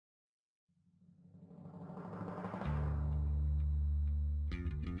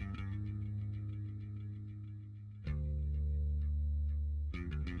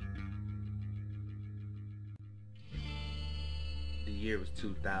year was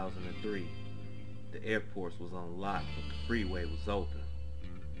 2003. The airports was unlocked, but the freeway was open.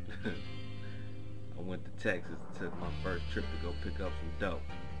 I went to Texas and took my first trip to go pick up some dope.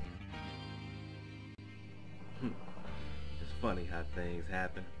 It's funny how things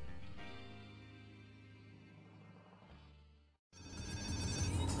happen.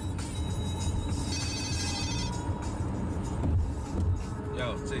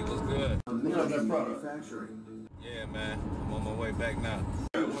 Yo, T, what's good? That manufacturing. Yeah, man. I'm on my way back now.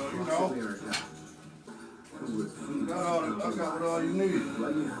 Well, you know, I got all you need.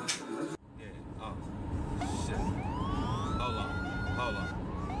 Yeah. Oh, shit. Hold on.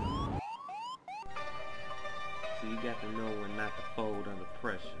 So you got to know when not to fold under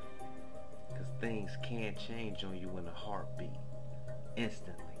pressure. Because things can change on you in a heartbeat.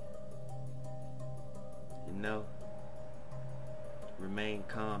 Instantly. You know? Remain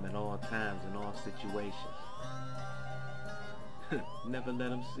calm at all times in all situations. Never let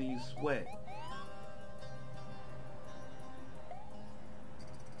them see you sweat.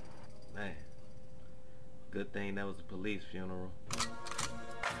 Man, good thing that was a police funeral.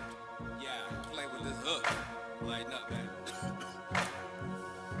 Yeah, play with this hook. Lighten up, man.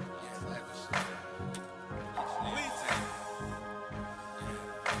 Yeah, slap this shit.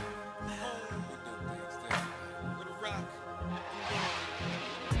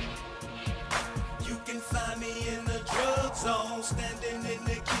 Find me in the drug zone, standing in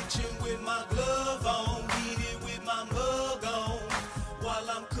the kitchen with my glove on, heated with my mug on, while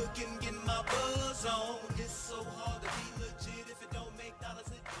I'm cooking, getting my buzz on. It's so hard to be legit if it don't make dollars,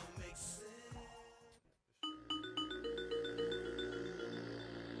 it don't make sense.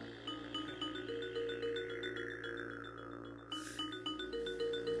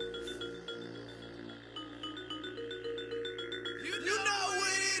 You know what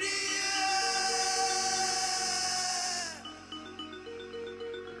it is.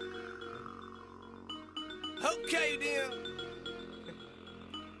 Okay then.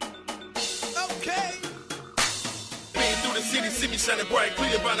 Okay. Been through the city, see me shining bright.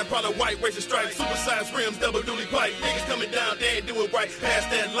 Clear by the product, white racing stripes, super-sized rims, double duty pipe. Niggas coming down, they ain't doing right. Pass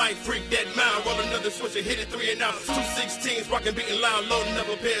that light, freak that mile. Roll another switch and hit it 3 and out. 216s, rockin' beating loud, loading up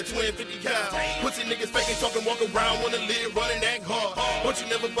a pair of twin 50 cal. Pussy niggas faking, talking, walk around, wanna live, running, act hard. But you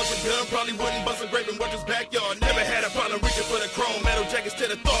never bust a gun, probably wouldn't bust a grape in Roger's backyard. Never had a problem reaching for the chrome. Metal jackets to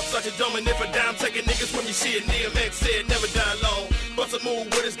the thought, such a dumb and if a dime, taking niggas from your shit. DMX said never die long. Bust a move,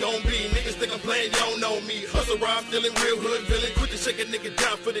 what it's gon' be? Niggas think I'm playing, you don't know me. Hustle rhyme, feeling real hood, villain. Quick to shake a nigga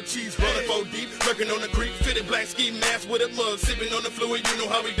down for the cheese. Rolling 4 deep, lurking on the creek. Fitted black ski mask with a mug. Sipping on the fluid, you know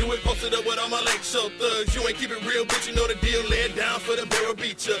how we do it. Posted up with all my lake show thugs. You ain't keep it real, bitch, you know the deal. Lay it down for the barrel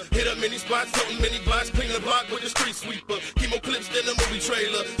beat ya. Hit up many spots, something many blocks. Clean the block with the street sweeper. Keep more clips than a movie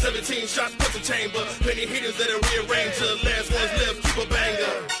trailer. 17 shots, plus a chamber. Plenty hitters that are rearranger. Last one's left, keep a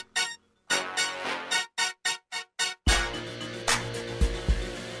banger.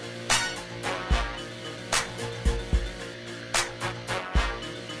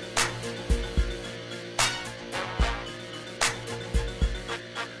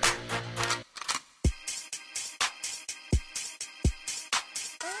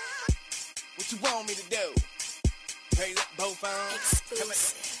 What you want me to do? Raise up both arms. Come on.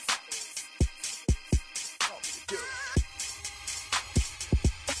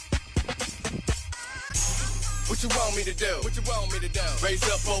 What you want me to do? What you want me to do? Raise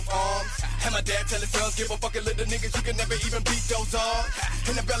up both arms. And my dad tell his sons, give a fucking little niggas, you can never even beat those odds.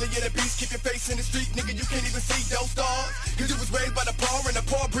 In the belly of the beast, keep your face in the street, nigga, you can't even see those stars. Cause you was raised by the poor and the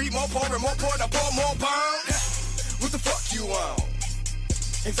poor breed, more poor and more poor, the poor more bomb. What the fuck you on?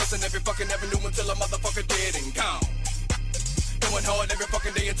 Ain't something every fucking never knew until a motherfucker dead and gone. Going hard every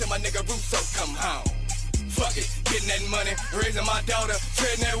fucking day until my nigga Russo come home. Fuck it, getting that money, raising my daughter,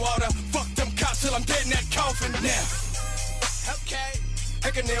 treading that water. Fuck them cops till I'm dead in that coffin now. Okay.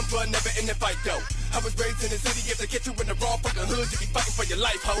 Heckin' them for never in the fight though. I was raised in the city, if they get you in the wrong fucking hood, you be fighting for your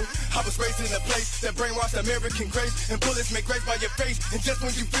life, ho. I was raised in a place that brainwashed American grace, and bullets make grace by your face. And just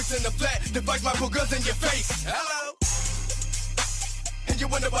when you fix in the flat, device my put guns in your face. Hello. And you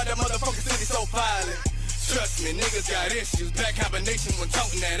wonder why the motherfucking city so violent. Trust me, niggas got issues. Bad combination when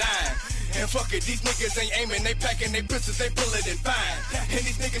toting that iron. And fuck it, these niggas ain't aiming, they packing they pistols, they bullet and fine. And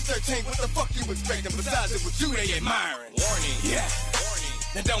these niggas 13, what the fuck you expecting? Besides it was you they admiring. Warning, yeah.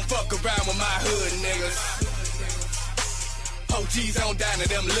 Now don't fuck around with my hood niggas. OGs on down to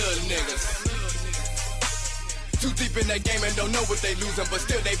them little niggas. Too deep in that game and don't know what they losing, but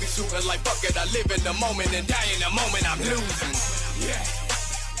still they be shooting like fuck it. I live in the moment and die in the moment I'm losing. Yeah.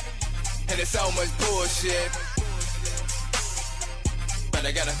 And it's so much bullshit, but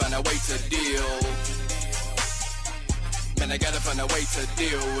I gotta find a way to deal. Man, I gotta find a way to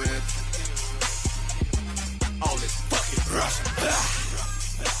deal with all this fucking rush.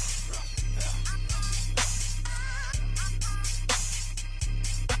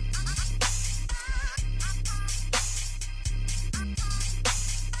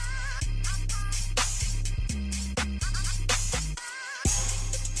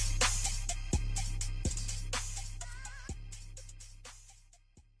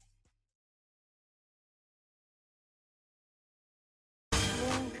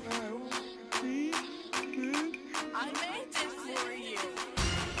 I made this for you.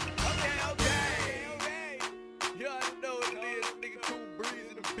 Okay. You already know what it is. Nigga Cool Breeze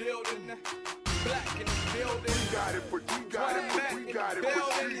in the building. Black in the building. We got it, but you got it, but we got it,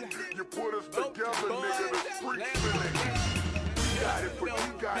 but you put us together, nigga, the street feeling. You got it, but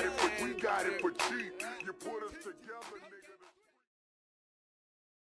you got it, but we got it, but you put us together.